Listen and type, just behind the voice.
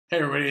Hey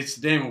everybody, it's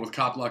Ademo with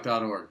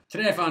copblock.org.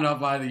 Today I found out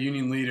via the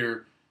union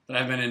leader that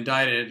I've been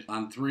indicted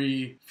on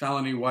 3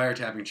 felony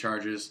wiretapping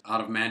charges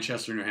out of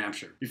Manchester, New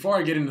Hampshire. Before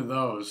I get into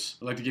those,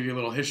 I'd like to give you a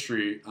little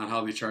history on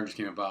how these charges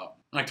came about.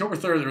 On October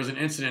 3rd, there was an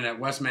incident at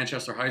West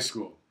Manchester High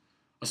School.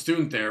 A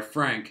student there,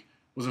 Frank,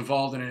 was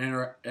involved in an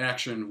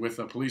interaction with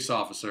a police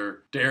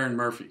officer, Darren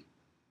Murphy.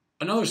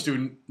 Another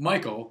student,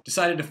 Michael,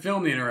 decided to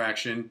film the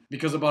interaction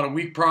because about a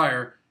week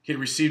prior, he had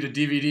received a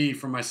DVD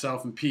from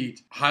myself and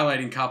Pete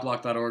highlighting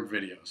copblock.org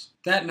videos.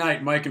 That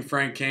night, Mike and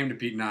Frank came to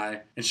Pete and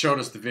I and showed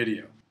us the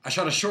video. I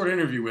shot a short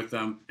interview with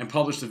them and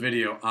published the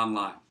video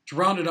online. To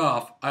round it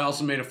off, I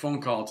also made a phone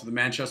call to the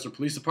Manchester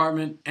Police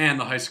Department and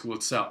the high school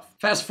itself.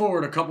 Fast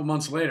forward a couple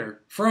months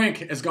later, Frank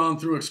has gone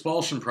through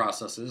expulsion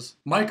processes.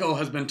 Michael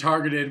has been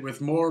targeted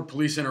with more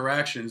police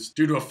interactions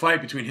due to a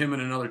fight between him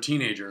and another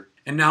teenager.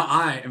 And now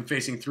I am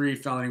facing 3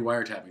 felony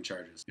wiretapping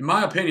charges. In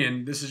my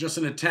opinion, this is just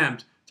an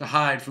attempt to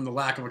hide from the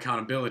lack of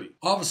accountability.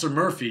 Officer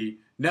Murphy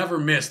never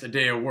missed a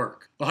day of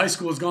work. The high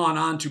school has gone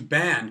on to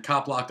ban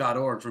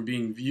copblock.org from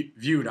being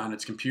viewed on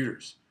its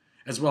computers,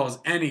 as well as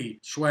any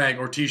swag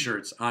or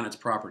t-shirts on its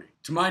property.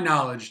 To my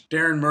knowledge,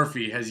 Darren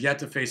Murphy has yet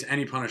to face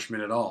any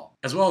punishment at all,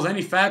 as well as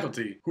any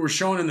faculty who were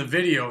shown in the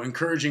video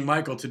encouraging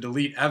Michael to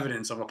delete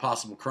evidence of a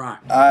possible crime.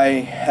 I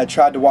had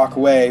tried to walk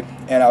away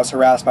and I was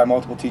harassed by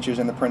multiple teachers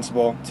and the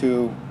principal.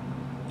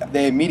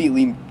 They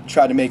immediately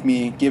tried to make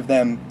me give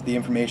them the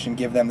information,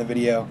 give them the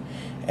video,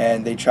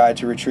 and they tried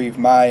to retrieve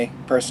my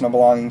personal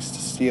belongings to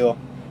steal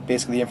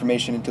basically the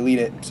information and delete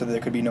it so that there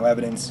could be no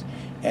evidence.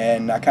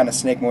 And I kind of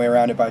snaked my way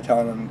around it by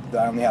telling them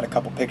that I only had a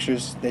couple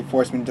pictures. They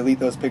forced me to delete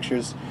those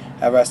pictures.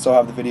 However, I still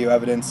have the video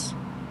evidence.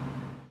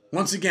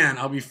 Once again,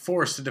 I'll be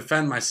forced to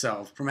defend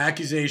myself from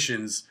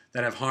accusations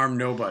that have harmed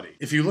nobody.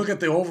 If you look at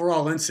the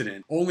overall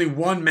incident, only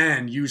one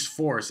man used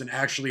force and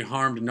actually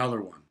harmed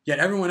another one. Yet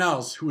everyone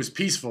else who is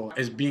peaceful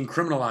is being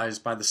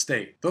criminalized by the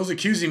state. Those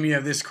accusing me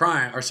of this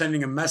crime are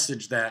sending a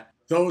message that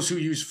those who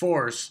use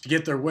force to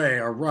get their way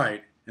are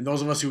right, and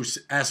those of us who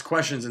ask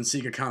questions and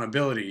seek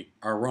accountability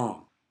are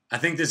wrong. I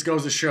think this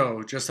goes to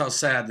show just how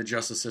sad the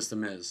justice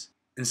system is.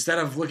 Instead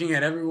of looking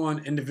at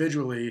everyone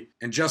individually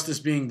and justice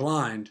being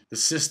blind, the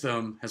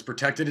system has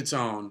protected its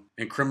own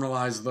and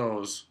criminalized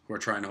those who are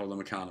trying to hold them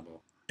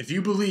accountable. If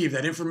you believe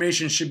that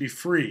information should be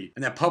free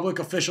and that public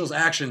officials'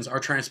 actions are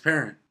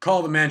transparent,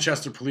 call the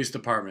Manchester Police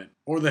Department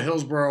or the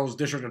Hillsborough's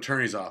District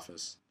Attorney's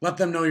Office. Let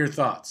them know your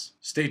thoughts.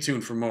 Stay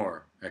tuned for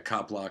more at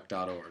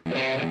copblock.org.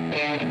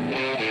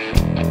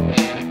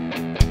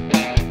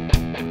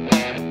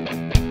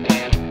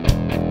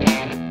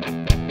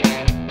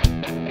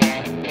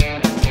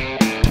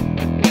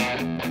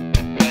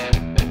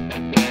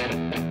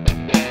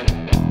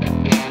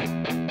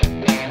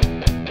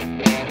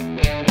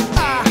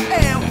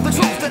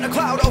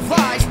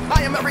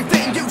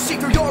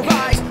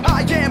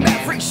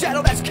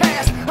 Shadow that's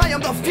cast. I am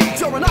the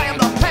future and I am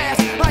the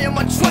past. I am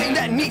a train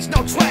that needs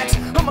no tracks.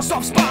 I'm a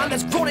soft spine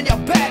that's grown in your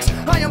backs.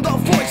 I am the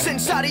voice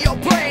inside of your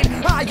brain.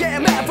 I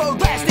am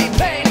everlasting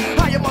pain.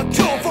 I am a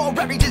cure for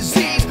every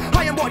disease.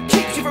 I am what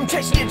keeps you from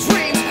chasing your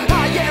dreams.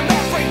 I am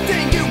everything.